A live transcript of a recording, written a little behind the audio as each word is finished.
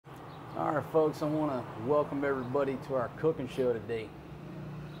All right, folks, I want to welcome everybody to our cooking show today.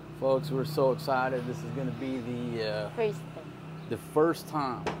 Folks, we're so excited. This is going to be the first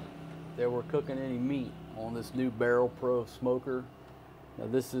time that we're cooking any meat on this new Barrel Pro smoker. Now,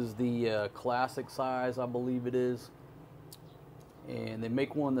 this is the classic size, I believe it is. And they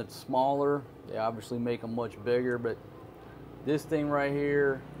make one that's smaller. They obviously make them much bigger, but this thing right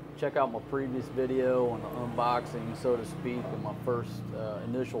here, check out my previous video on the unboxing, so to speak, and my first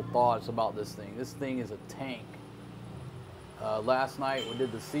initial thoughts about this thing. This thing is a tank. Last night we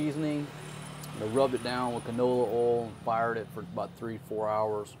did the seasoning. I rubbed it down with canola oil and fired it for about 3-4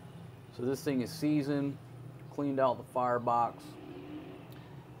 hours. So this thing is seasoned, cleaned out the firebox.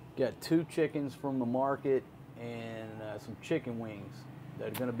 Got 2 chickens from the market and some chicken wings that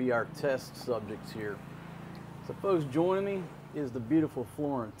are going to be our test subjects here. So folks, joining me is the beautiful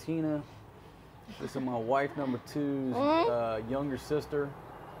Florentina. This is my wife number 2's younger sister.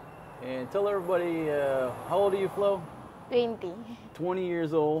 And tell everybody, how old are you, Flo? 20. 20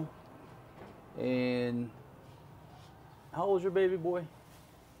 years old. And how old is your baby boy?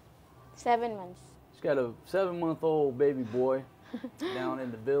 7 months. She's got a 7-month-old baby boy down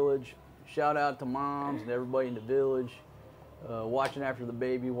in the village. Shout out to moms and everybody in the village watching after the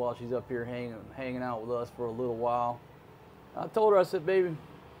baby while she's up here hanging out with us for a little while. I told her, I said, baby,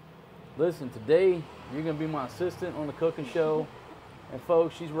 listen, today you're going to be my assistant on the cooking show. And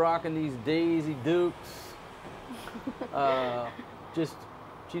folks, she's rocking these Daisy Dukes.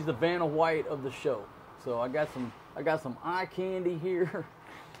 She's the Vanna White of the show. So I got some eye candy here.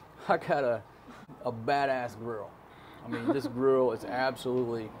 I got a badass grill. I mean, this grill is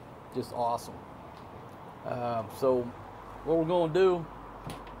absolutely just awesome. So what we're going to do,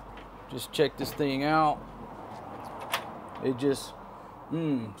 just check this thing out. It just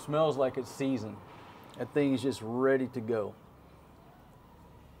smells like it's seasoned. That thing is just ready to go.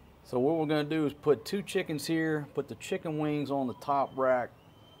 So what we're going to do is put 2 chickens here, put the chicken wings on the top rack,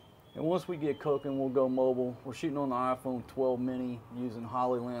 and once we get cooking, we'll go mobile. We're shooting on the iPhone 12 mini using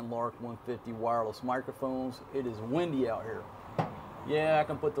Hollyland Lark 150 wireless microphones. It is windy out here. Yeah, I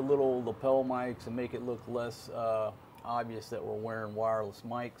can put the little lapel mics and make it look less obvious that we're wearing wireless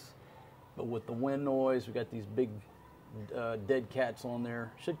mics. But with the wind noise, we got these big dead cats on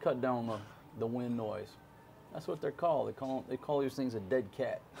there. Should cut down the wind noise. That's what they're called. They call these things a dead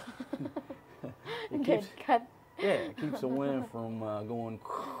cat. Dead cat. Yeah, it keeps the wind from going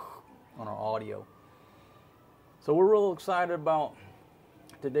on our audio. So we're real excited about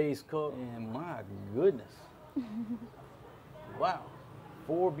today's cook, and my goodness. Wow.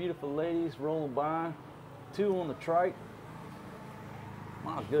 4 beautiful ladies rolling by, 2 on the trike.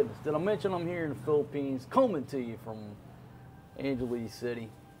 My goodness. Did I mention I'm here in the Philippines, coming to you from Angeles City.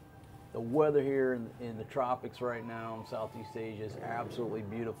 The weather here in the tropics right now in Southeast Asia is absolutely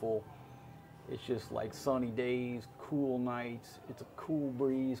beautiful. It's just like sunny days, cool nights. It's a cool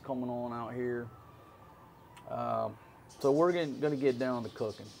breeze coming on out here. So we're going to get down to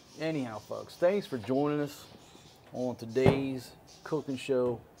cooking. Anyhow, folks, thanks for joining us on today's cooking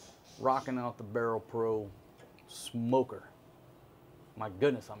show, rocking out the Barrel Pro smoker. My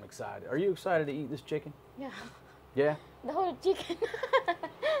goodness, I'm excited. Are you excited to eat this chicken? Yeah. Yeah? The whole chicken.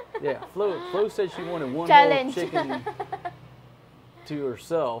 Yeah, Flo said she wanted one Challenge. whole chicken to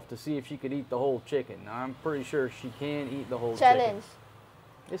herself to see if she could eat the whole chicken. Now, I'm pretty sure she can eat the whole chicken. Challenge.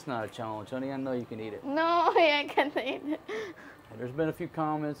 It's not a challenge, honey. I know you can eat it. No, I can't eat it. And there's been a few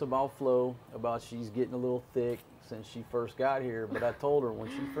comments about Flo, about she's getting a little thick since she first got here. But I told her when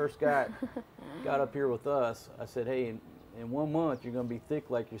she first got up here with us, I said, hey, in 1 month, you're going to be thick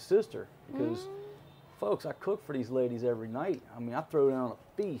like your sister. Because, folks, I cook for these ladies every night. I mean, I throw down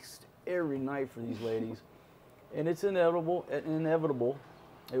a feast every night for these ladies. And it's inevitable, it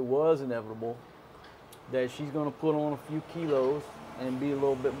was inevitable, that she's going to put on a few kilos and be a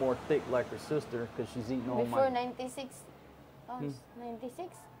little bit more thick like her sister because she's eating all Before my... 96 pounds.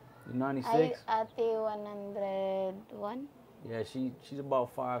 96? 96? Ate 101. Yeah, she's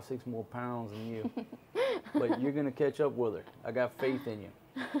about 5-6 more pounds than you. But you're going to catch up with her. I got faith in you.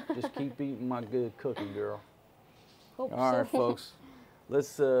 Just keep eating my good cooking, girl. Hope All so. right, folks.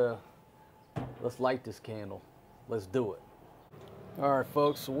 Let's light this candle. Let's do it. All right,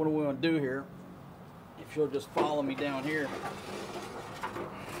 folks. So what are we going to do here? If you'll just follow me down here.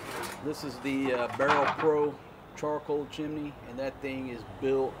 This is the Barrel Pro charcoal chimney, and that thing is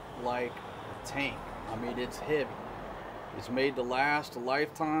built like a tank. I mean, it's heavy. It's made to last a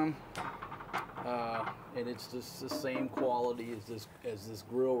lifetime, and it's just the same quality as this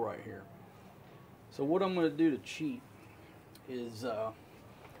grill right here. So what I'm going to do to cheat is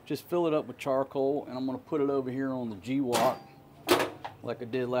just fill it up with charcoal, and I'm going to put it over here on the G-Wok. like I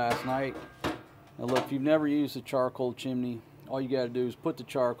did last night. Now look, if you've never used a charcoal chimney, all you got to do is put the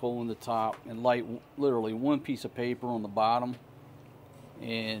charcoal on the top and light literally one piece of paper on the bottom,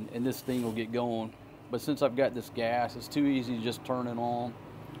 and this thing will get going. But since I've got this gas, it's too easy to just turn it on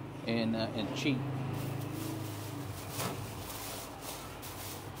and cheat.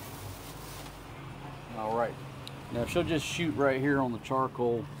 All right, now she'll just shoot right here on the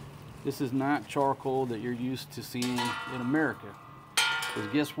charcoal. This is not charcoal that you're used to seeing in America.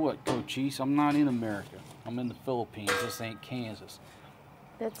 Because guess what, Cochise? I'm not in America. I'm in the Philippines. This ain't Kansas.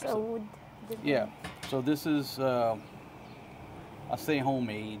 That's a wood. Yeah, so this is, I say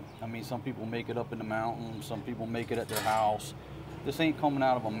homemade. I mean, some people make it up in the mountains. Some people make it at their house. This ain't coming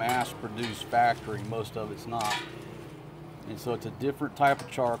out of a mass-produced factory. Most of it's not. And so it's a different type of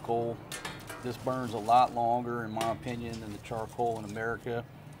charcoal. This burns a lot longer, in my opinion, than the charcoal in America.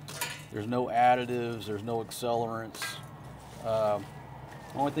 There's no additives, there's no accelerants. The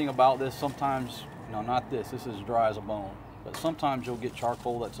only thing about this, sometimes, no, not this, this is dry as a bone, but sometimes you'll get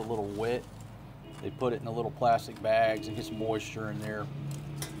charcoal that's a little wet. They put it in the little plastic bags and get some moisture in there.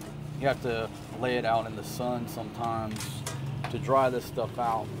 You have to lay it out in the sun sometimes to dry this stuff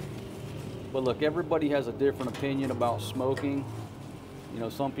out. But look, everybody has a different opinion about smoking. You know,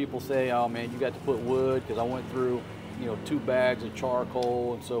 some people say, oh man, you got to put wood, because I went through, you know, 2 bags of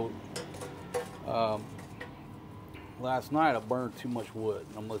charcoal, and so last night I burned too much wood,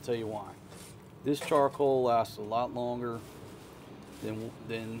 and I'm going to tell you why. This charcoal lasts a lot longer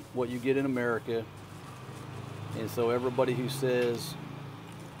than what you get in America, and so everybody who says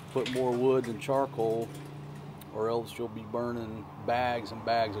put more wood than charcoal, or else you'll be burning bags and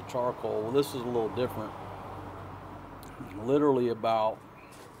bags of charcoal. Well, this is a little different. Literally about,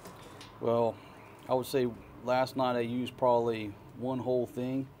 well, I would say last night I used probably one whole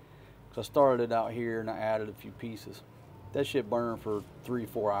thing, because I started it out here and I added a few pieces. That shit burned for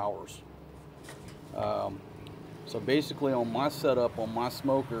 3-4 hours. So basically on my setup, on my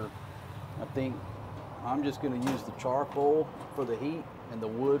smoker, I think I'm just going to use the charcoal for the heat and the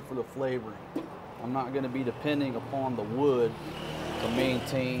wood for the flavoring. I'm not going to be depending upon the wood to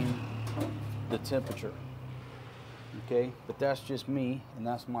maintain the temperature. Okay, but that's just me, and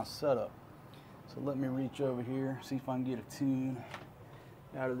that's my setup. So let me reach over here, see if I can get a tune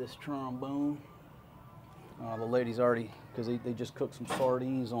out of this trombone. The lady's already, because they just cooked some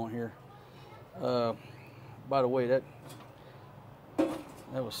sardines on here. By the way, that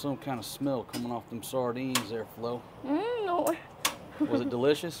was some kind of smell coming off them sardines there, Flo. No. Was it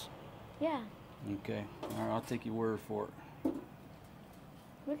delicious? Yeah. Okay, all right, I'll take your word for it.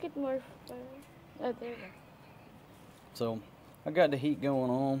 Make it more fire. Oh, there you go. So I got the heat going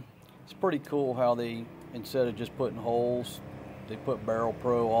on. It's pretty cool how they, instead of just putting holes, they put Barrel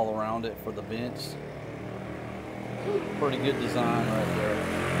Pro all around it for the vents. Pretty good design right there.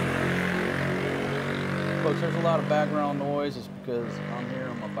 Folks, there's a lot of background noise. It's because I'm here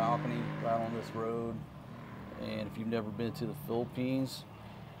on my balcony right on this road. And if you've never been to the Philippines,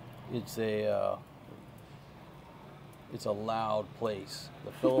 it's a loud place.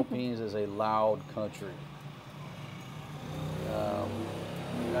 The Philippines is a loud country.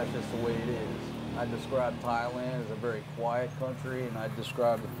 That's just the way it is. I describe Thailand as a very quiet country, and I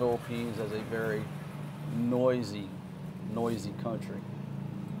describe the Philippines as a very noisy country.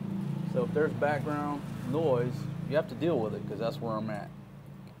 So if there's background noise, you have to deal with it, because that's where I'm at.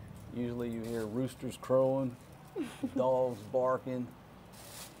 Usually you hear roosters crowing, dogs barking,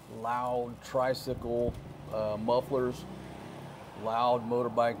 loud tricycle mufflers, loud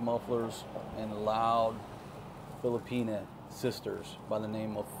motorbike mufflers, and loud Filipina sisters by the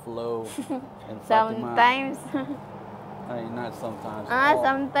name of Flo and Fatima. Sometimes. I mean, not sometimes.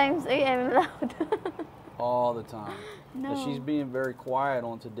 Sometimes I am loud. All the time. No. But she's being very quiet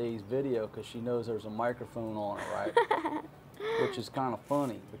on today's video because she knows there's a microphone on it, right? Which is kind of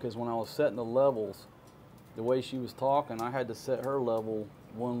funny, because when I was setting the levels, the way she was talking, I had to set her level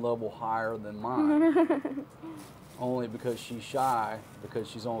one level higher than mine. Only because she's shy, because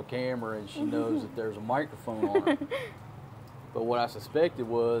she's on camera and she knows that there's a microphone on her. But what I suspected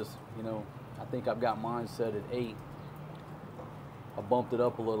was, you know, I think I've got mine set at 8. I bumped it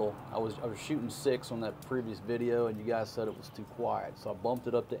up a little. I was shooting 6 on that previous video, and you guys said it was too quiet. So I bumped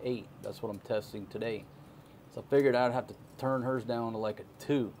it up to 8. That's what I'm testing today. So I figured I'd have to turn hers down to like a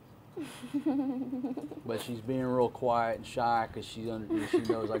 2. But she's being real quiet and shy because she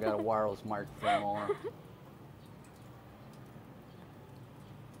knows I got a wireless microphone on her.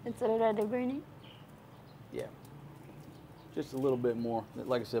 It's already burning? Yeah. Just a little bit more.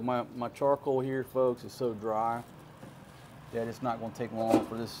 Like I said, my charcoal here, folks, is so dry that it's not going to take long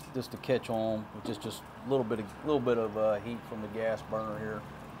for this to catch on, which is just little bit of heat from the gas burner here.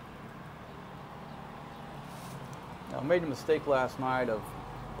 Now, I made a mistake last night of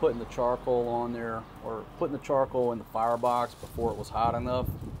putting the charcoal on there, or putting the charcoal in the firebox before it was hot enough.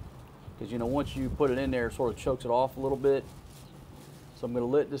 Because, you know, once you put it in there, it sort of chokes it off a little bit. So I'm going to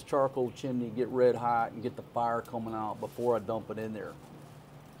let this charcoal chimney get red hot and get the fire coming out before I dump it in there.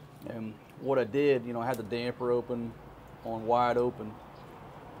 And what I did, you know, I had the damper open on wide open,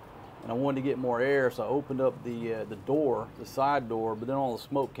 and I wanted to get more air, so I opened up the door, the side door, but then all the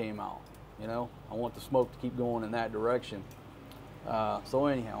smoke came out. You know, I want the smoke to keep going in that direction. So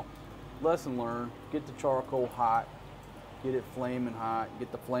anyhow, lesson learned, get the charcoal hot, get it flaming hot,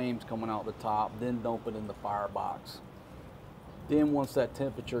 get the flames coming out the top, then dump it in the firebox. Then once that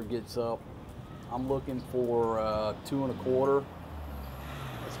temperature gets up, I'm looking for 2 1/4.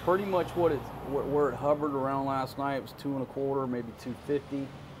 It's pretty much where it hovered around last night. It was 2 1/4, maybe 250.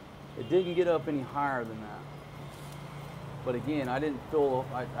 It didn't get up any higher than that. But again, I didn't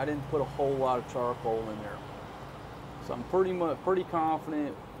put a whole lot of charcoal in there. So I'm pretty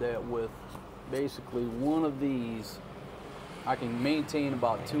confident that with basically one of these, I can maintain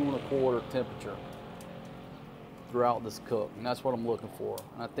about 2 1/4 temperature throughout this cook, and that's what I'm looking for.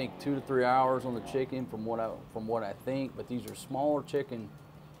 And I think 2 to 3 hours on the chicken, from what I think. But these are smaller chicken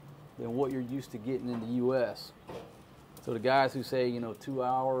than what you're used to getting in the U.S. So the guys who say, you know, 2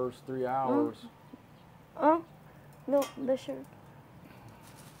 hours, 3 hours. No, the shirt.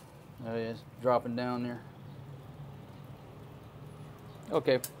 Oh yeah, it's dropping down there.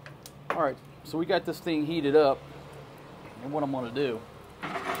 Okay, all right. So we got this thing heated up, and what I'm gonna do,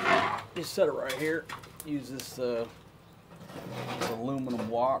 just set it right here. Use this aluminum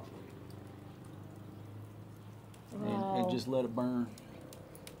wok, and just let it burn.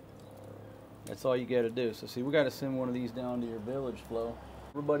 That's all you got to do. So see, we got to send one of these down to your village, Flo.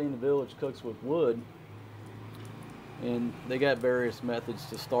 Everybody in the village cooks with wood, and they got various methods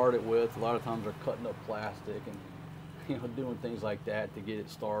to start it with. A lot of times they're cutting up plastic and, you know, doing things like that to get it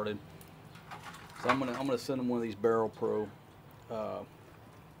started. So I'm gonna send them one of these Barrel Pro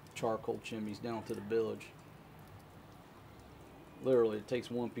charcoal chimneys down to the village. Literally, it takes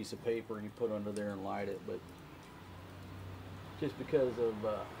one piece of paper and you put it under there and light it. But just because of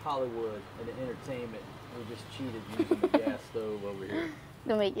Hollywood and the entertainment, we just cheated using the gas stove over here.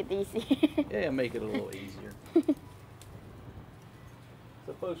 To make it easy. Yeah, make it a little easier.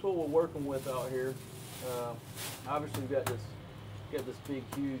 So folks, what we're working with out here, obviously we've got this big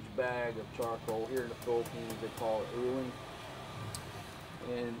huge bag of charcoal. Here in the Philippines they call it uling.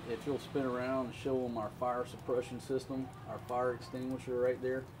 And if you'll spin around and show them our fire suppression system, our fire extinguisher right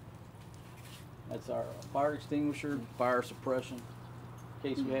there. That's our fire extinguisher, fire suppression,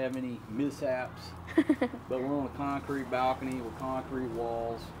 in case we have any mishaps. But we're on a concrete balcony with concrete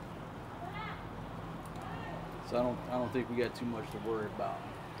walls, so I don't think we got too much to worry about.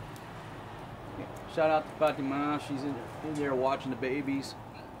 Shout out to Fatima. She's in there watching the babies.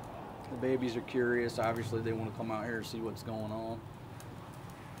 The babies are curious. Obviously, they want to come out here and see what's going on.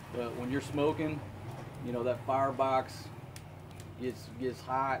 But when you're smoking, you know, that firebox gets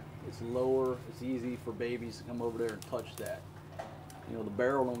hot, it's lower, it's easy for babies to come over there and touch that. You know, the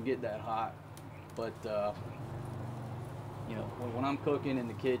barrel don't get that hot, but you know, when I'm cooking in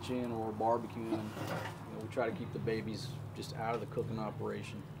the kitchen or barbecuing, you know, we try to keep the babies just out of the cooking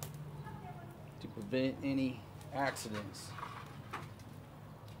operation to prevent any accidents.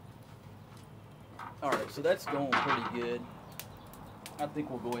 All right, so that's going pretty good. I think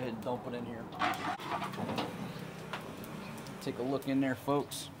we'll go ahead and dump it in here. Take a look in there,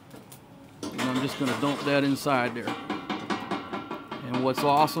 folks. And I'm just gonna dump that inside there. And what's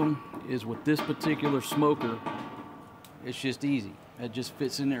awesome is with this particular smoker, it's just easy. It just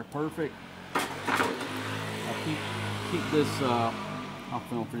fits in there perfect. I'll keep this, I'll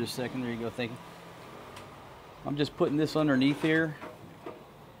film for just a second. There you go, thank you. I'm just putting this underneath here.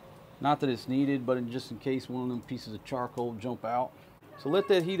 Not that it's needed, but just in case one of them pieces of charcoal jump out. So let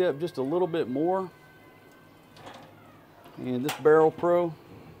that heat up just a little bit more. And this Barrel Pro,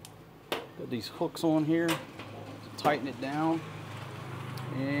 got these hooks on here to tighten it down.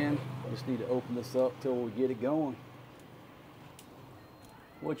 And just need to open this up till we get it going.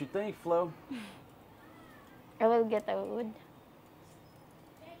 What you think, Flo? I will get the wood.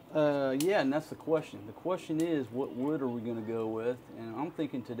 Yeah, and that's the question. The question is, what wood are we going to go with? And I'm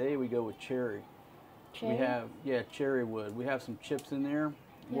thinking today we go with cherry. Cherry? We have, yeah, cherry wood. We have some chips in there.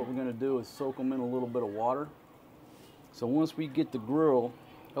 Yeah. What we're going to do is soak them in a little bit of water. So once we get the grill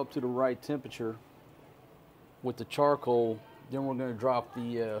up to the right temperature with the charcoal, then we're going to drop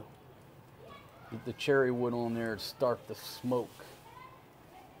the cherry wood on there to start the smoke.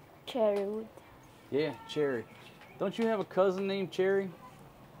 Cherry wood. Yeah, Cherry. Don't you have a cousin named Cherry?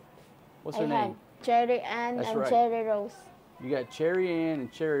 What's her name? Cherry Ann and right. Cherry Rose. You got Cherry Ann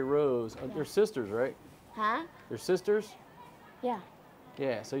and Cherry Rose. Oh, they're sisters, right? Huh? They're sisters? Yeah.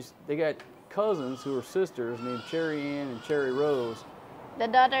 Yeah, so they got cousins who are sisters named Cherry Ann and Cherry Rose. The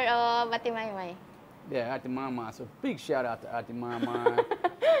daughter of Ate Maymay. Yeah, Ate Maymay. So big shout out to Ate Maymay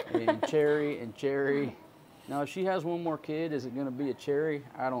and Cherry. Now, if she has one more kid, is it going to be a Cherry?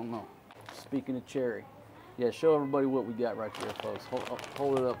 I don't know. Speaking of Cherry. Yeah, show everybody what we got right there, folks.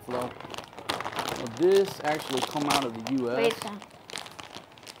 Hold it up, Flo. Well, this actually come out of the U.S. Wait.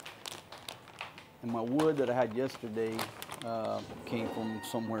 And my wood that I had yesterday came from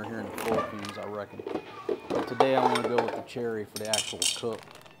somewhere here in the Philippines, I reckon. But today I want to go with the Cherry for the actual cook.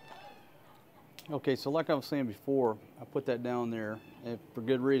 Okay, so like I was saying before, I put that down there and for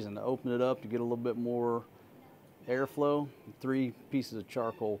good reason. To open it up to get a little bit more airflow. 3 pieces of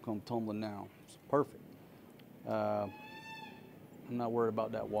charcoal come tumbling down. It's perfect. I'm not worried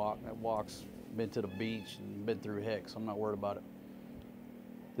about that wok. That wok's been to the beach and been through heck, so I'm not worried about it.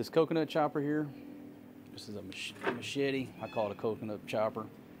 This coconut chopper here, this is a machete. I call it a coconut chopper.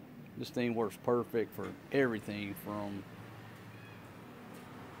 This thing works perfect for everything from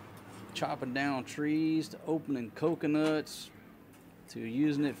chopping down trees to opening coconuts to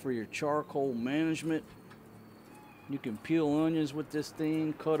using it for your charcoal management. You can peel onions with this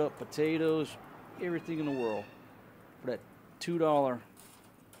thing, cut up potatoes, everything in the world for that $2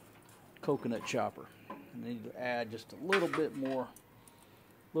 coconut chopper. And then you add just a little bit more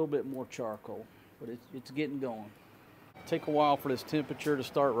charcoal, but it's getting going. Take a while for this temperature to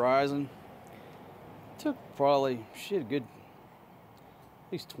start rising. Took probably a good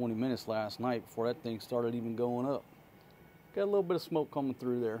at least 20 minutes last night before that thing started even going up. Got a little bit of smoke coming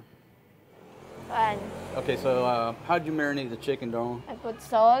through there. Fun. Okay, so how'd you marinate the chicken, darling? I put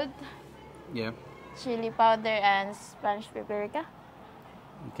salt, Yeah. chili powder, and Spanish paprika.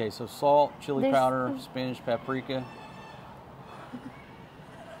 Okay, so salt, chili powder, Spanish paprika.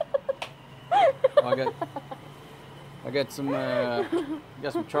 Oh, I got some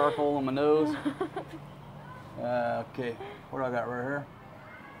charcoal on my nose. Okay, what do I got right here?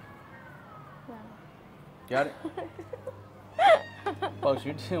 Got it? Folks,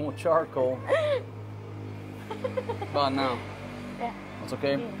 you're dealing with charcoal. About now. Yeah. That's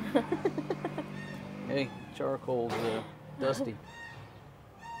okay? Hey, charcoal's dusty.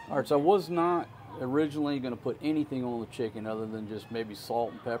 All right, so I was not originally going to put anything on the chicken other than just maybe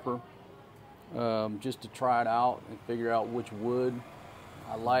salt and pepper, just to try it out and figure out which wood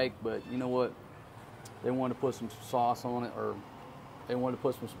I like. But you know what? They wanted to put some sauce on it, or they wanted to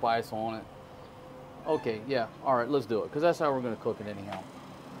put some spice on it. Okay, yeah, all right, let's do it, because that's how we're going to cook it anyhow.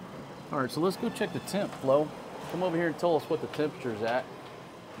 All right, so let's go check the temp, Flo. Come over here and tell us what the temperature's at.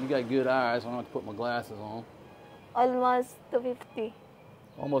 You got good eyes. I don't have to put my glasses on. Almost 250.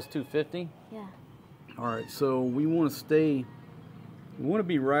 Almost 250? Yeah. All right, so we want to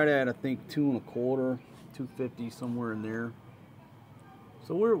be right at, I think, 2 1/4, 250, somewhere in there.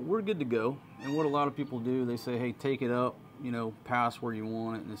 So we're good to go. And what a lot of people do, they say, hey, take it up, you know, past where you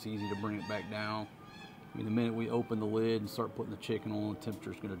want it, and it's easy to bring it back down. I mean, the minute we open the lid and start putting the chicken on, the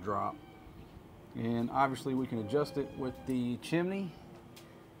temperature's going to drop. And obviously we can adjust it with the chimney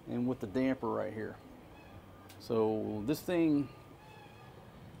and with the damper right here. So this thing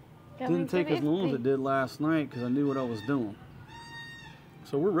didn't take as long as it did last night because I knew what I was doing.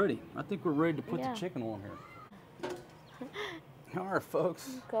 So we're ready. I think we're ready to put the chicken on here. All right,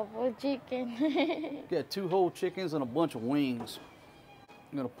 folks. Couple chicken. Got 2 whole chickens and a bunch of wings.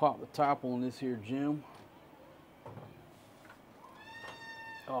 I'm gonna pop the top on this here, Jim.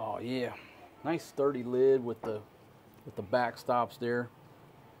 Oh yeah, nice sturdy lid with the backstops there.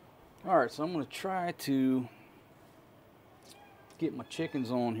 All right, so I'm gonna try to get my chickens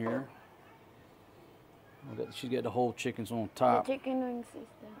on here. She's got the whole chickens on top. The chicken wing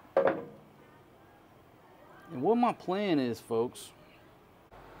system. And what my plan is, folks,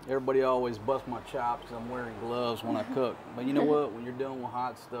 everybody always busts my chops because I'm wearing gloves when I cook. But you know what? When you're dealing with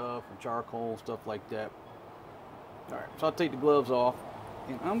hot stuff and charcoal, stuff like that. All right, so I'll take the gloves off.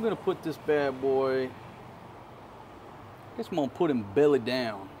 And I'm going to put this bad boy, I guess I'm going to put him belly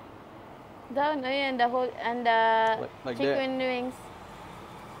down. Down, and the whole, and the like chicken that. wings.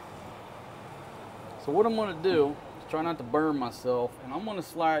 So what I'm going to do is try not to burn myself, and I'm going to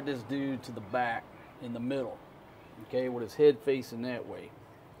slide this dude to the back in the middle, okay, with his head facing that way.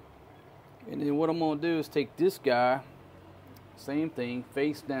 And then what I'm going to do is take this guy, same thing,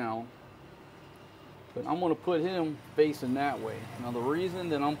 face down, but I'm going to put him facing that way. Now the reason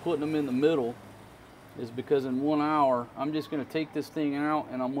that I'm putting him in the middle is because in 1 hour I'm just going to take this thing out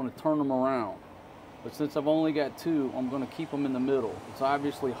and I'm going to turn him around. But since I've only got 2, I'm going to keep them in the middle. It's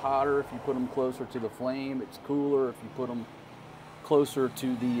obviously hotter if you put them closer to the flame. It's cooler if you put them closer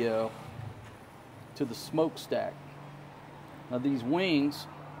to the smokestack. Now these wings,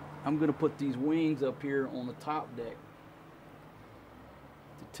 I'm going to put these wings up here on the top deck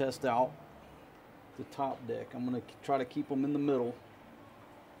to test out the top deck. I'm going to try to keep them in the middle.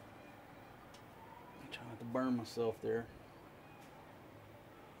 I'm trying to burn myself there.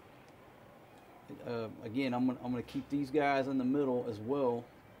 Again, I'm gonna keep these guys in the middle as well,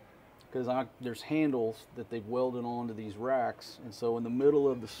 because there's handles that they've welded onto these racks, and so in the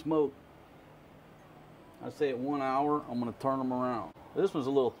middle of the smoke, I'd say at 1 hour, I'm gonna turn them around. This one's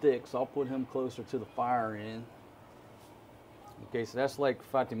a little thick, so I'll put him closer to the fire end. Okay, so that's like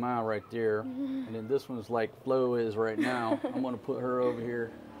Fatima right there, and then this one's like Flo is right now. I'm gonna put her over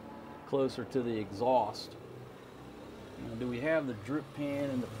here closer to the exhaust. Now, do we have the drip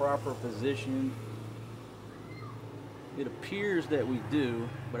pan in the proper position? It appears that we do,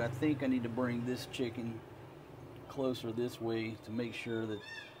 but I think I need to bring this chicken closer this way to make sure that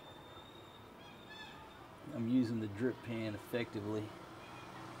I'm using the drip pan effectively.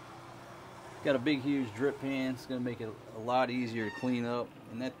 Got a big, huge drip pan. It's going to make it a lot easier to clean up,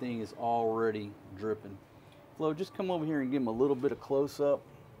 and that thing is already dripping. Flo, just come over here and give him a little bit of close-up.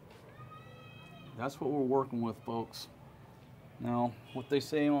 That's what we're working with, folks. Now, what they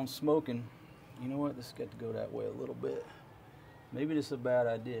say on smoking, you know what? This has got to go that way a little bit. Maybe this is a bad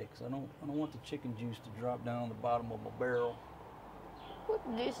idea, because I don't want the chicken juice to drop down the bottom of my barrel. Put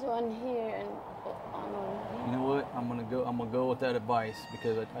this one here and on here. You know what? I'm gonna go with that advice,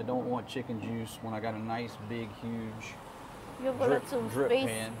 because I don't want chicken juice when I got a nice big huge drip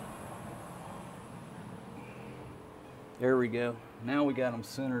pan. There we go. Now we got them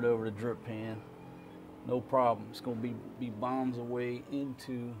centered over the drip pan. No problem. It's going to be bombs away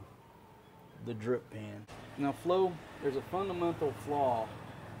into the drip pan. Now, Flo, there's a fundamental flaw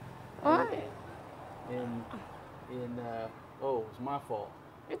oh, it's my fault.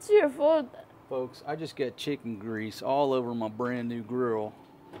 It's your fault. Folks, I just got chicken grease all over my brand new grill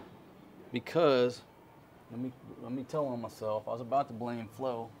because, let me tell on myself. I was about to blame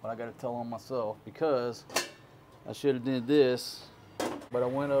Flo, but I got to tell on myself because I should have did this. But I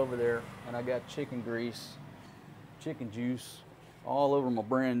went over there and I got chicken grease, chicken juice all over my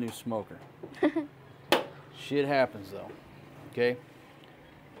brand new smoker. Shit happens though, okay?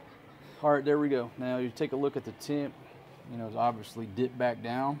 All right, there we go. Now you take a look at the temp. You know, it's obviously dipped back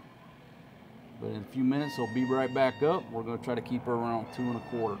down. But in a few minutes, it'll be right back up. We're gonna try to keep her around 2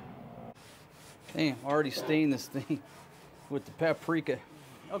 1/4. Damn, I already stained this thing with the paprika.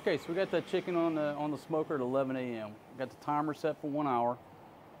 Okay, so we got that chicken on the smoker at 11 a.m. Got the timer set for 1 hour.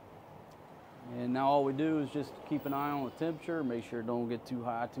 And now all we do is just keep an eye on the temperature, make sure it don't get too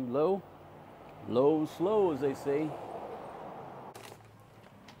high, too low. Low and slow, as they say.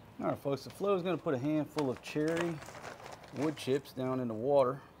 All right, folks, the Flo is gonna put a handful of cherry wood chips down in the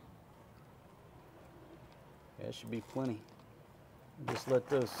water. Yeah, that should be plenty. Just let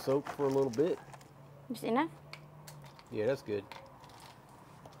those soak for a little bit. Is enough? Yeah, that's good.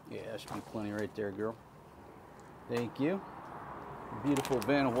 Yeah, that should be plenty right there, girl. Thank you. Beautiful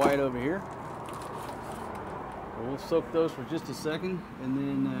Vanna White over here. We'll soak those for just a second and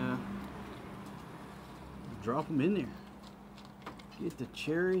then drop them in there. Get the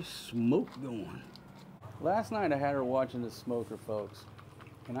cherry smoke going. Last night I had her watching this smoker, folks,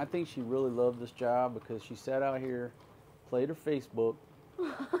 and I think she really loved this job because she sat out here, played her Facebook.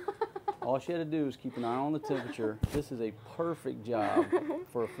 All she had to do was keep an eye on the temperature. This is a perfect job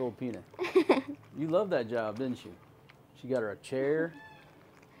for a Filipina. You loved that job, didn't you? She got her a chair.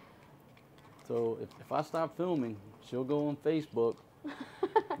 So if I stop filming, she'll go on Facebook.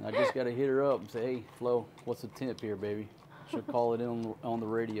 And I just got to hit her up and say, hey, Flo, what's the temp here, baby? She'll call it in on the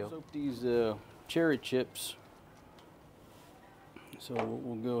radio. Soak these cherry chips. So what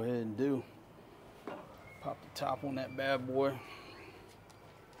we'll go ahead and do, pop the top on that bad boy.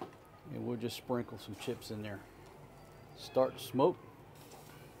 And we'll just sprinkle some chips in there. Start to smoke.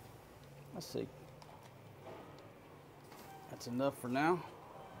 Let's see. That's enough for now.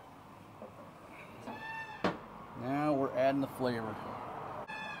 Now we're adding the flavor.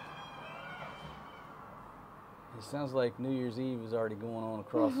 It sounds like New Year's Eve is already going on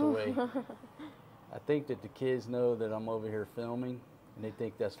across the way. I think that the kids know that I'm over here filming and they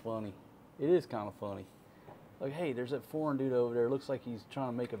think that's funny. It is kind of funny. Like, hey, there's that foreign dude over there. Looks like he's trying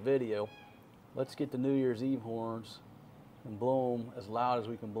to make a video. Let's get the New Year's Eve horns and blow them as loud as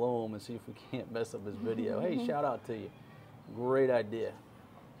we can blow them and see if we can't mess up his video. Hey, shout out to you. Great idea.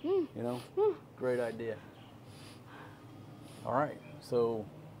 You know, great idea. All right, so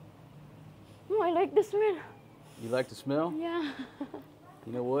Oh, I like the smell. You like the smell? Yeah.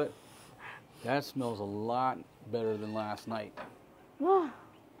 You know what? That smells a lot better than last night. Oh,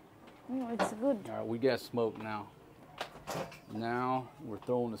 it's good. All right, we got smoke now. Now we're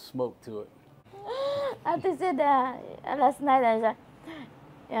throwing the smoke to it. Ate said last night, I said,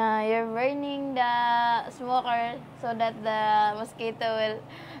 you're burning the smoker so that the mosquito will,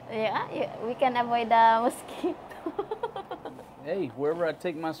 we can avoid the mosquito. Hey, wherever I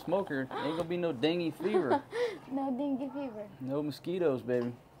take my smoker, ain't gonna be no dengue fever. No dengue fever. No mosquitoes,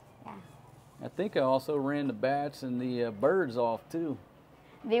 baby. Yeah. I think I also ran the bats and the birds off too.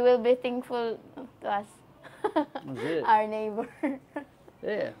 They will be thankful to us. That's it. Our neighbor.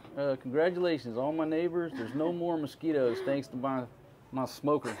 Yeah, congratulations, all my neighbors. There's no more mosquitoes thanks to my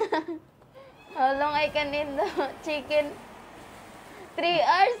smoker. How long I can eat the chicken? 3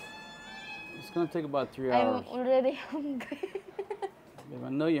 hours? It's gonna take about 3 hours. I'm already hungry. I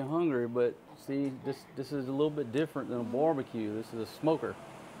know you're hungry, but see, this is a little bit different than a barbecue. This is a smoker.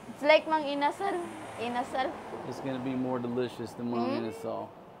 It's like mang inasal. Inasal. It's gonna be more delicious than mang inasal.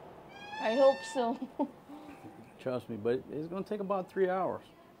 I hope so. Trust me, but it's gonna take about 3 hours.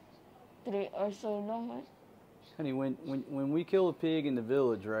 3 hours so long, eh? Honey, when we kill a pig in the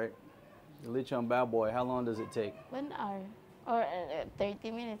village, right? The lechon bao boy, how long does it take? 1 hour. Or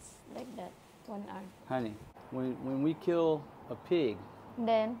 30 minutes, like that. 1 hour. Honey, when we kill a pig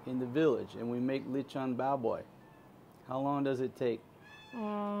Then? in the village and we make lechon bao boy, how long does it take?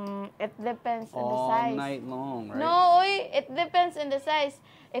 It depends on the All size. night long, right? No, it depends on the size.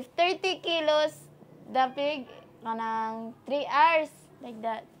 If 30 kilos, the pig, kanang 3 hours, like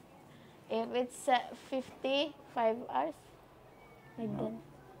that. If it's 50, 5 hours, like that.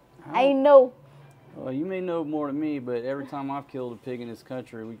 I know. Well, you may know more than me, but every time I've killed a pig in this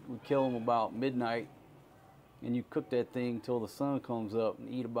country, we kill them about midnight, and you cook that thing till the sun comes up and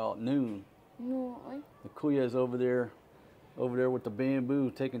eat about noon. No, The kuya's over there with the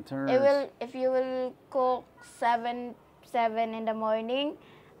bamboo, taking turns. if you will cook 7 in the morning,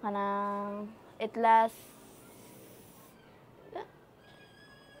 it lasts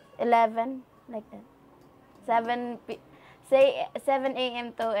 11, like that. 7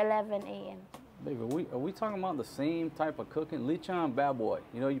 a.m. to 11 a.m. Baby, are we talking about the same type of cooking? Lechon bao boy.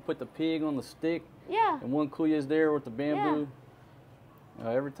 You know, you put the pig on the stick. Yeah. And one kuya's there with the bamboo. Yeah.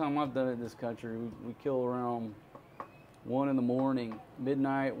 Every time I've done it in this country, we kill around 1 in the morning,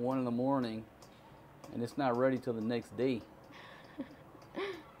 midnight, 1 in the morning, and it's not ready till the next day.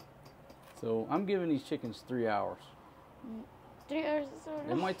 So I'm giving these chickens 3 hours. 3 hours is so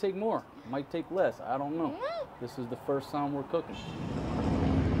long. It might take more, it might take less, I don't know. This is the first time we're cooking.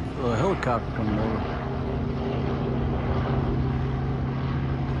 A helicopter coming over.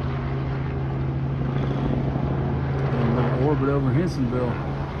 A little orbit over Hensonville.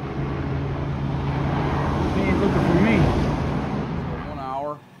 He ain't looking for me. So 1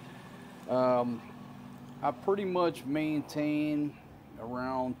 hour. I pretty much maintain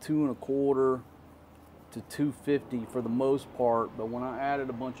around 2.25 to 250 for the most part, but when I added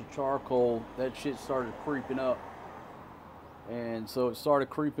a bunch of charcoal, that shit started creeping up. And so it started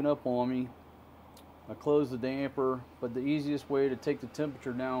creeping up on me. I closed the damper, but the easiest way to take the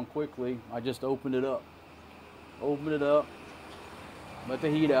temperature down quickly, I just opened it up. Opened it up, let the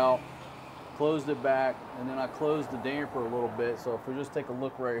heat out, closed it back, and then I closed the damper a little bit. So if we just take a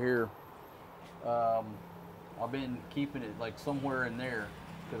look right here, I've been keeping it like somewhere in there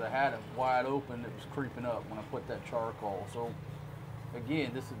because I had it wide open. It was creeping up when I put that charcoal. So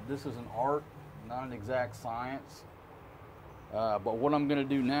again, this is an art, not an exact science. But what I'm gonna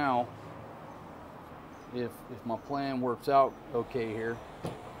do now, if my plan works out okay here,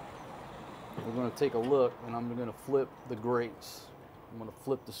 we're gonna take a look and I'm gonna flip the grates. I'm gonna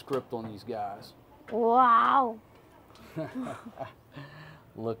flip the script on these guys. Wow.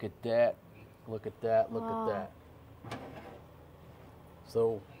 Look at that. Look at that. Look at that.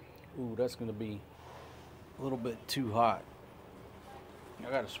 So, ooh, that's gonna be a little bit too hot. I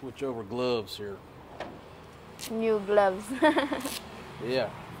gotta switch over gloves here. New gloves. Yeah,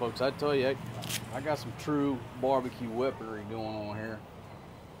 folks, I tell you, I got some true barbecue weaponry going on here.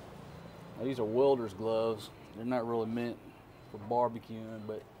 Now, these are welder's gloves. They're not really meant for barbecuing,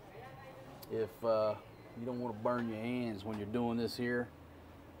 but if you don't want to burn your hands when you're doing this here,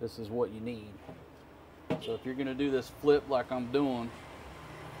 this is what you need. So if you're gonna do this flip like I'm doing,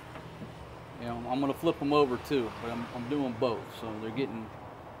 you know, I'm gonna flip them over too, but I'm doing both. So they're getting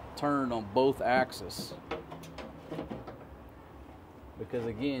turned on both axes. Because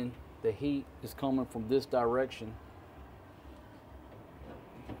again, the heat is coming from this direction.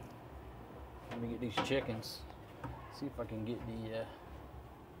 Let me get these chickens. See if I can get the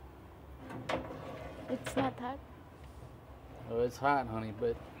It's not hot. Oh, it's hot, honey,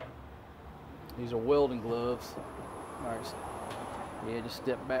 but these are welding gloves. All right, so, yeah, just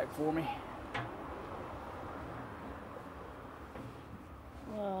step back for me.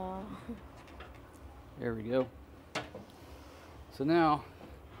 Wow. There we go. So now,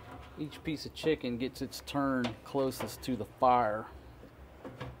 each piece of chicken gets its turn closest to the fire.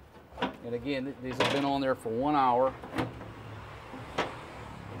 And again, these have been on there for 1 hour.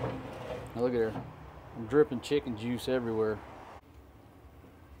 Now look at her. I'm dripping chicken juice everywhere.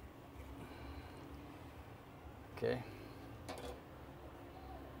 Okay.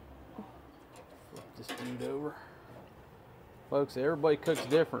 Flip this dude over. Folks, everybody cooks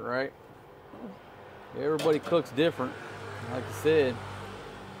different, right? Everybody cooks different. Like I said,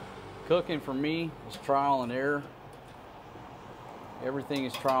 cooking for me is trial and error. Everything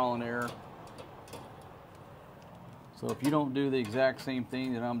is trial and error. So if you don't do the exact same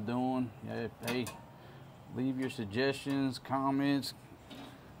thing that I'm doing, hey, leave your suggestions, comments,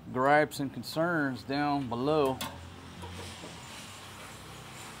 gripes, and concerns down below.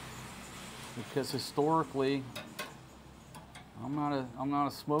 Because historically, I'm not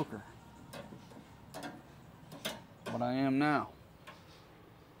a smoker, but I am now.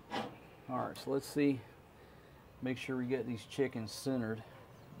 All right, so let's see. Make sure we get these chickens centered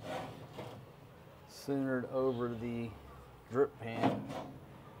over the drip pan.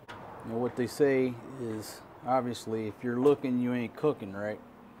 You know, what they say is, obviously, if you're looking, you ain't cooking, right?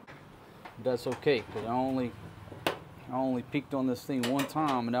 That's okay, because I only peaked on this thing one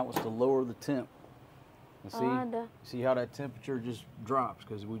time, and that was to lower the temp. And see how that temperature just drops,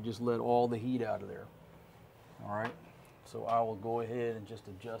 because we just let all the heat out of there. All right, so I will go ahead and just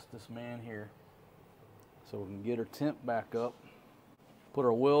adjust this man here so we can get our temp back up. Put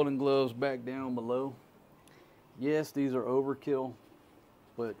our welding gloves back down below. Yes, these are overkill,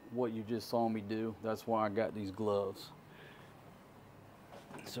 but what you just saw me do, that's why I got these gloves.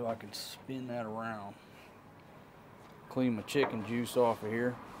 So I can spin that around. Clean my chicken juice off of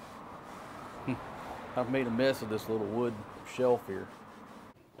here. I've made a mess of this little wood shelf here.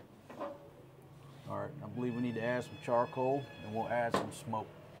 All right, I believe we need to add some charcoal, and we'll add some smoke.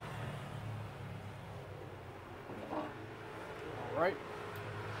 All right.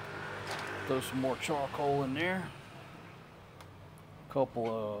 Throw some more charcoal in there. A couple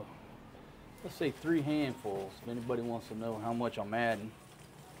of, let's say 3 handfuls, if anybody wants to know how much I'm adding.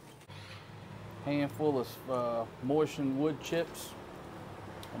 Handful of moistened wood chips,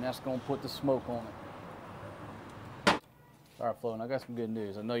 and that's gonna put the smoke on it. All right, Flo, and I got some good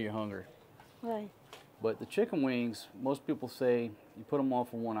news. I know you're hungry. Right. But the chicken wings, most people say you put them on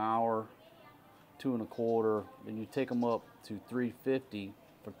for 1 hour, 2 1/4, then you take them up to 350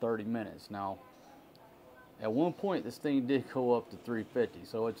 for 30 minutes. Now, at one point, this thing did go up to 350,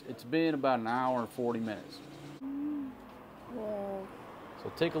 so it's been about 1 hour and 40 minutes. Wow.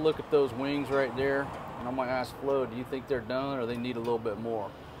 So take a look at those wings right there, and I'm gonna ask Flo, do you think they're done, or they need a little bit more?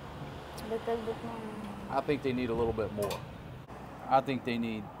 A little bit more. I think they need a little bit more. I think they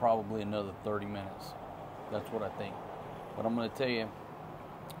need probably another 30 minutes. That's what I think. But I'm gonna tell you,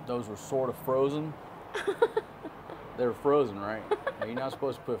 those were sort of frozen. They were frozen, right? Now, you're not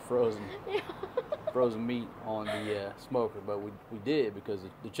supposed to put frozen meat on the smoker, but we did, because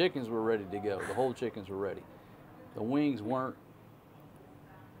the chickens were ready to go. The whole chickens were ready. The wings weren't.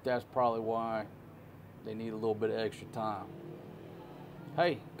 That's probably why they need a little bit of extra time.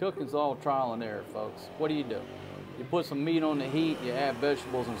 Hey, cooking's all trial and error, folks. What do? You put some meat on the heat, you add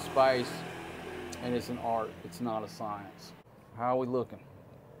vegetables and spice, and it's an art. It's not a science. How are we looking?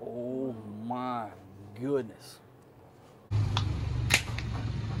 Oh my goodness.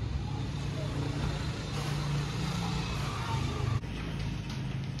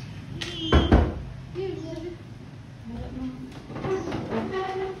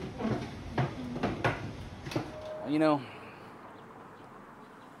 You know,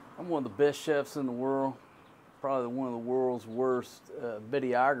 I'm one of the best chefs in the world, probably one of the world's worst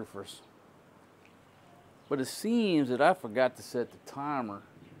videographers. But it seems that I forgot to set the timer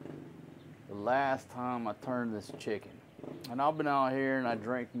the last time I turned this chicken. And I've been out here and I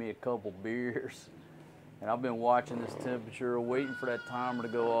drank me a couple beers, and I've been watching this temperature, waiting for that timer to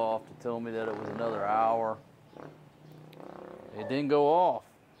go off to tell me that it was another hour. It didn't go off.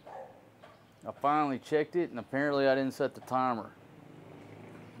 I finally checked it, and apparently I didn't set the timer.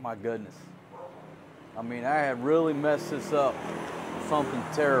 My goodness. I mean, I had really messed this up. Something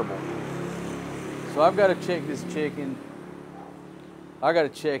terrible. So I've got to check this chicken. I got to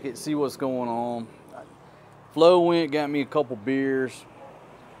check it, see what's going on. Flo went, got me a couple beers.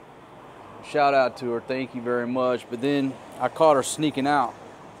 Shout out to her, thank you very much. But then I caught her sneaking out.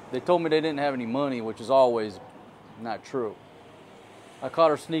 They told me they didn't have any money, which is always not true. I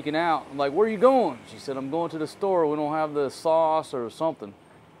caught her sneaking out. I'm like, where are you going? She said, I'm going to the store. We don't have the sauce or something.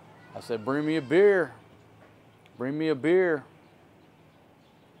 I said, bring me a beer. Bring me a beer.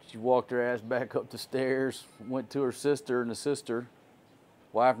 She walked her ass back up the stairs, went to her sister, and the sister,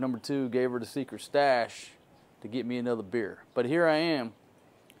 wife number 2, gave her the secret stash to get me another beer. But here I am,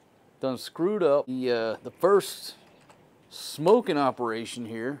 done screwed up the first smoking operation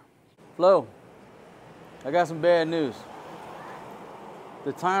here. Flo, I got some bad news.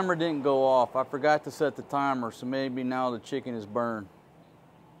 The timer didn't go off. I forgot to set the timer, so maybe now the chicken is burned.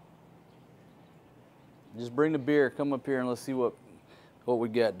 Just bring the beer, come up here and let's see what we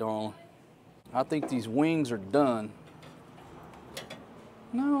got, darling. I think these wings are done.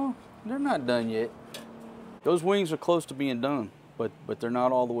 No, they're not done yet. Those wings are close to being done, but they're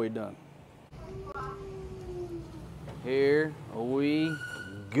not all the way done. Here we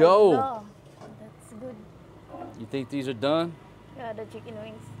go. Oh, that's good. You think these are done? Yeah, the chicken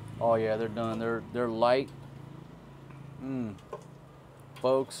wings. Oh yeah, they're done. They're light.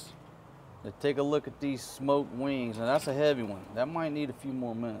 Folks, now take a look at these smoked wings. Now that's a heavy one. That might need a few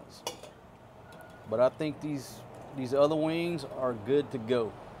more minutes. But I think these other wings are good to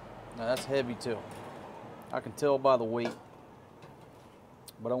go. Now that's heavy too. I can tell by the weight.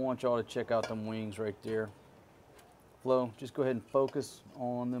 But I want y'all to check out them wings right there. Flo, just go ahead and focus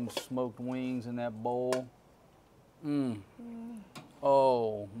on them smoked wings in that bowl.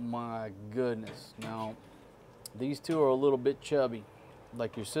 Oh my goodness. Now, these two are a little bit chubby,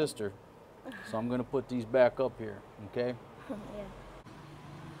 like your sister. So I'm gonna put these back up here, okay? Yeah.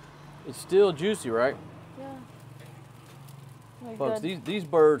 It's still juicy, right? Yeah. My Folks, God. these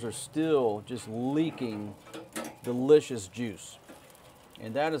birds are still just leaking delicious juice.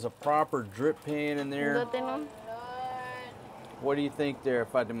 And that is a proper drip pan in there. What do you think there,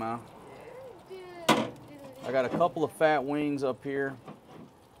 Fatima? I got a couple of fat wings up here,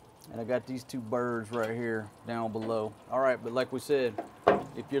 and I got these 2 birds right here down below. All right, but like we said,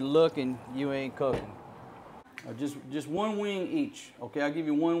 if you're looking, you ain't cooking. Just 1 wing each, okay? I'll give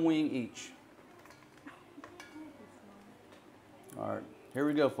you 1 wing each. All right, here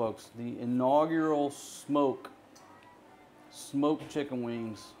we go, folks. The inaugural smoked chicken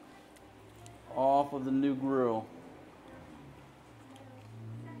wings off of the new grill.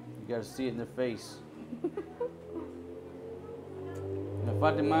 You gotta see it in their face. Now,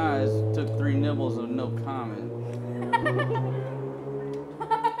 Fatima took 3 nibbles of no comment.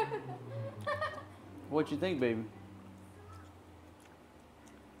 What you think, baby?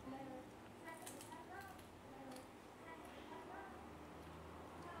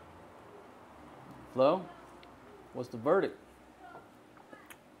 Flo, what's the verdict?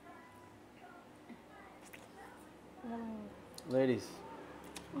 Ladies,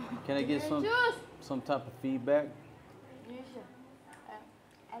 can I get some type of feedback?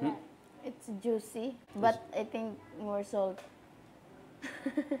 It's juicy, but I think more salt.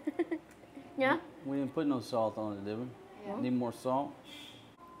 Yeah? We didn't put no salt on it, did we? Yeah. Need more salt?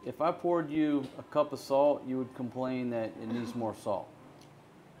 If I poured you a cup of salt, you would complain that it needs more salt.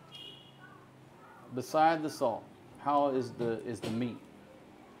 Beside the salt, how is the meat?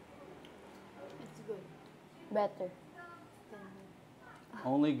 It's good. Better.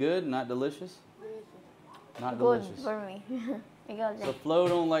 Only good, not delicious? Not Good delicious. for me. Because So Flo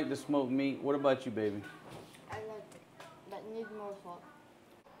don't like the smoked meat. What about you, baby? I like it, but need more salt.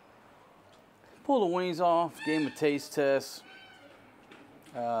 Pull the wings off, gave him a taste test.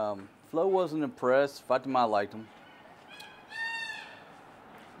 Flo wasn't impressed. Fatima liked them.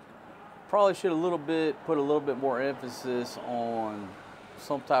 Probably should put a little bit more emphasis on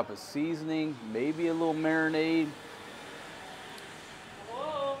some type of seasoning, maybe a little marinade.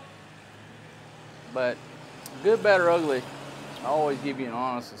 But good, bad, or ugly, I always give you an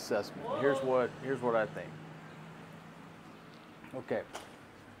honest assessment. Here's what I think. Okay,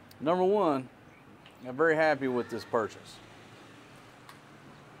 number 1, I'm very happy with this purchase.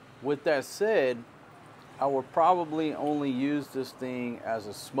 With that said, I would probably only use this thing as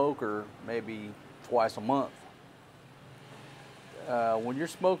a smoker maybe twice a month. When you're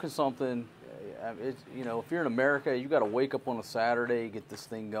smoking something, if you're in America, you got to wake up on a Saturday, get this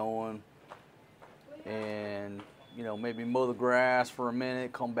thing going, and maybe mow the grass for a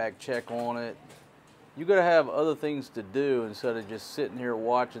minute, come back, check on it. You got to have other things to do instead of just sitting here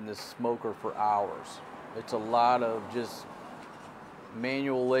watching this smoker for hours. It's a lot of just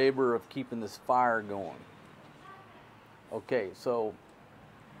manual labor of keeping this fire going. Okay, so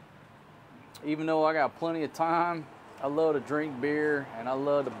even though I got plenty of time, I love to drink beer and I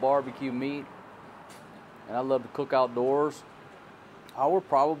love to barbecue meat and I love to cook outdoors. I will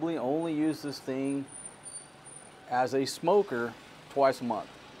probably only use this thing as a smoker twice a month.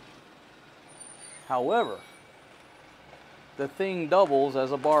 However, the thing doubles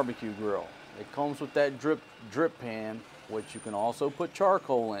as a barbecue grill. It comes with that drip pan, which you can also put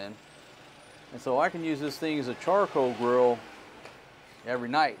charcoal in. And so I can use this thing as a charcoal grill every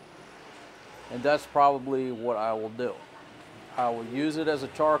night. And that's probably what I will do. I will use it as a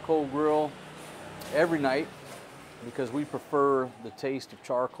charcoal grill every night because we prefer the taste of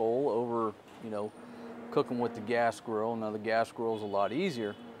charcoal over, you know, cooking with the gas grill. Now the gas grill is a lot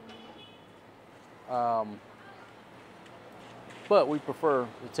easier. But we prefer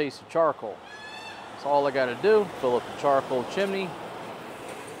the taste of charcoal. So all I gotta do, fill up the charcoal chimney,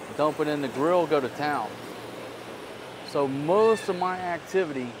 dump it in the grill, go to town. So most of my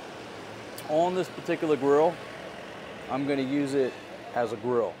activity on this particular grill, I'm gonna use it as a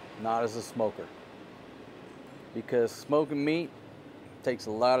grill, not as a smoker. Because smoking meat takes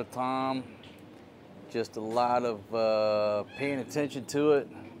a lot of time, just a lot of paying attention to it,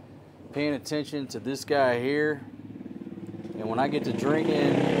 paying attention to this guy here. And when I get to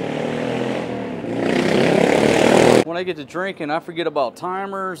drinking, I forget about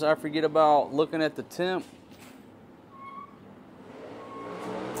timers, I forget about looking at the temp.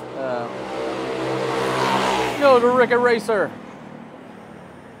 Yo, the Ricket Racer.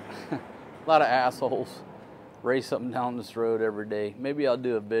 A lot of assholes race something down this road every day. Maybe I'll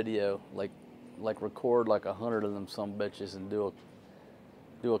do a video, like record like 100 of them some bitches and do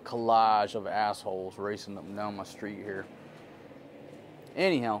a collage of assholes racing up and down my street here.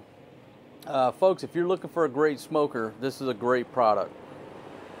 Anyhow, folks, if you're looking for a great smoker, this is a great product.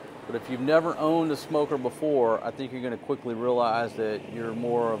 But if you've never owned a smoker before, I think you're going to quickly realize that you're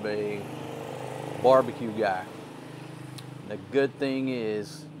more of a barbecue guy. The good thing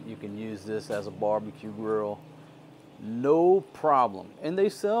is you can use this as a barbecue grill, no problem. And they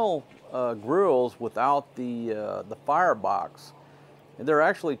sell grills without the firebox, and they're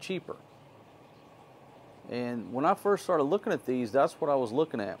actually cheaper. And when I first started looking at these, that's what I was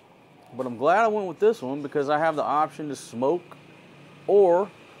looking at. But I'm glad I went with this one because I have the option to smoke or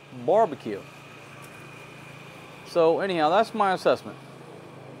barbecue. So anyhow, that's my assessment.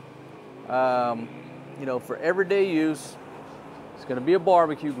 You know, for everyday use, it's going to be a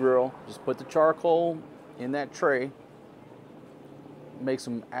barbecue grill. Just put the charcoal in that tray. Make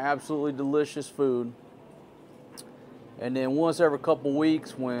some absolutely delicious food. And then once every couple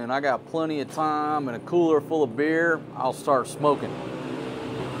weeks, when I got plenty of time and a cooler full of beer, I'll start smoking.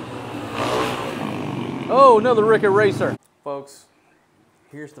 Oh, another Ricket Racer. Folks,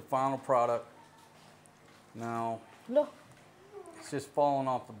 here's the final product. Now, it's just falling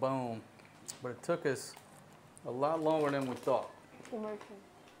off the bone, but it took us a lot longer than we thought.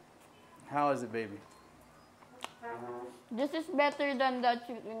 How is it, baby? This is better than the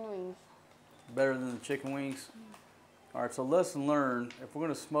chicken wings. Better than the chicken wings? All right, so lesson learned. If we're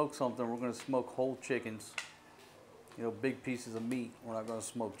gonna smoke something, we're gonna smoke whole chickens. You know, big pieces of meat. We're not gonna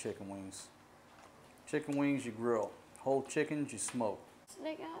smoke chicken wings. Chicken wings, you grill. Whole chickens, you smoke. It's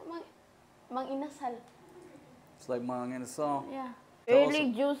like mang inasal. It's like mang inasal? Yeah.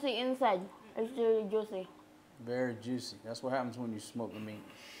 Really juicy inside. It's really juicy. Very juicy. That's what happens when you smoke the meat.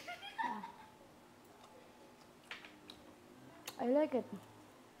 I like it.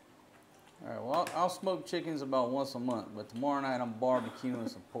 All right, well, I'll smoke chickens about once a month, but tomorrow night I'm barbecuing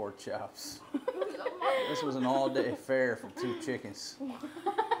some pork chops. This was an all-day affair for 2 chickens.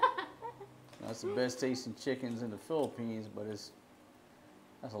 That's the best tasting chickens in the Philippines, but that's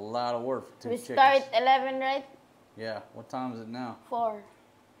a lot of work for 2 chickens. We start 11, right? Yeah. What time is it now? 4. Hey,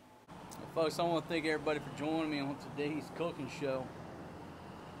 folks, I want to thank everybody for joining me on today's cooking show.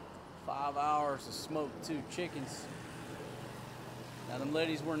 5 hours to smoke 2 chickens. Now, them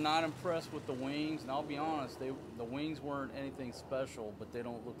ladies were not impressed with the wings, and I'll be honest, the wings weren't anything special, but they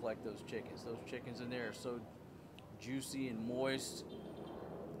don't look like those chickens. Those chickens in there are so juicy and moist.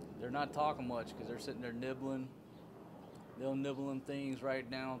 They're not talking much because they're sitting there nibbling. They'll nibble them things right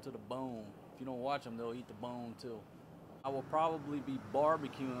down to the bone. If you don't watch them, they'll eat the bone too. I will probably be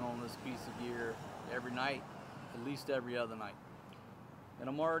barbecuing on this piece of gear every night, at least every other night. And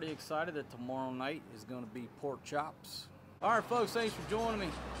I'm already excited that tomorrow night is going to be pork chops. All right, folks, thanks for joining me.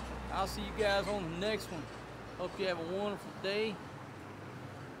 I'll see you guys on the next one. Hope you have a wonderful day.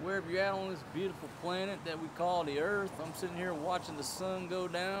 Wherever you're at on this beautiful planet that we call the Earth. I'm sitting here watching the sun go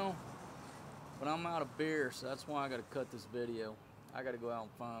down, but I'm out of beer, so that's why I got to cut this video. I got to go out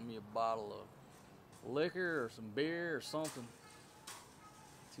and find me a bottle of liquor or some beer or something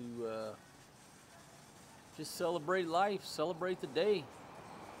to just celebrate life, celebrate the day.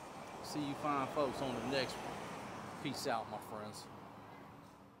 See you fine folks on the next one. Peace out, my friends.